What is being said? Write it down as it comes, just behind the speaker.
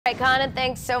All right, Conan,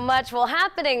 thanks so much. Well,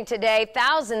 happening today,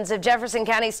 thousands of Jefferson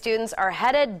County students are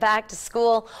headed back to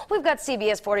school. We've got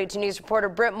CBS 42 News reporter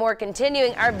Britt Moore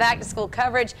continuing our back-to-school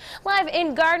coverage live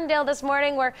in Gardendale this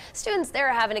morning, where students there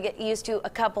are having to get used to a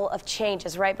couple of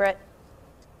changes. Right, Britt?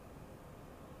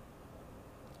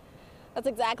 That's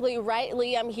exactly right,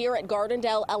 Lee. I'm here at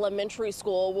Gardendale Elementary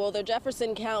School. Well, the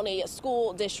Jefferson County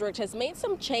School District has made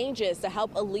some changes to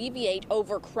help alleviate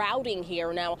overcrowding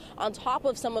here. Now, on top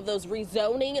of some of those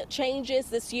rezoning changes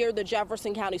this year, the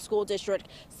Jefferson County School District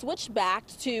switched back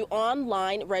to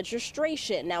online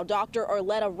registration. Now, Dr.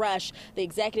 Arletta Rush, the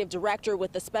executive director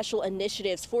with the special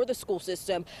initiatives for the school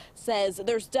system, says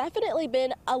there's definitely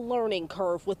been a learning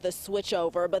curve with the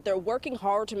switchover, but they're working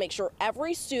hard to make sure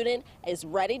every student is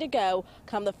ready to go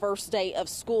come the first day of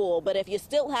school. But if you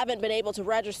still haven't been able to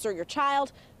register your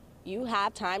child, you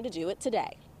have time to do it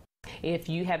today. If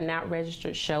you have not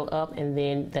registered, show up, and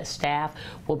then the staff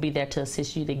will be there to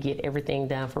assist you to get everything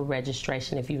done for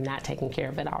registration if you've not taken care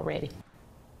of it already.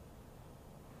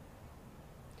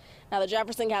 Now, the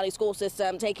Jefferson County school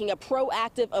system taking a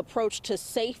proactive approach to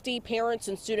safety. Parents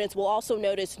and students will also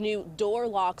notice new door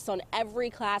locks on every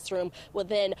classroom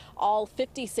within all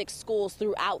 56 schools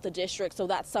throughout the district. So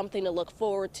that's something to look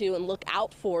forward to and look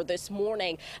out for this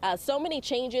morning. So many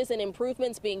changes and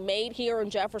improvements being made here in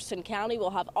Jefferson County. We'll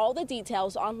have all the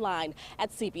details online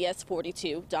at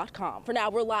CBS42.com. For now,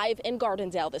 we're live in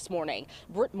Gardendale this morning.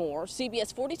 Britt Moore,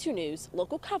 CBS 42 News,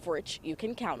 local coverage you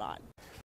can count on.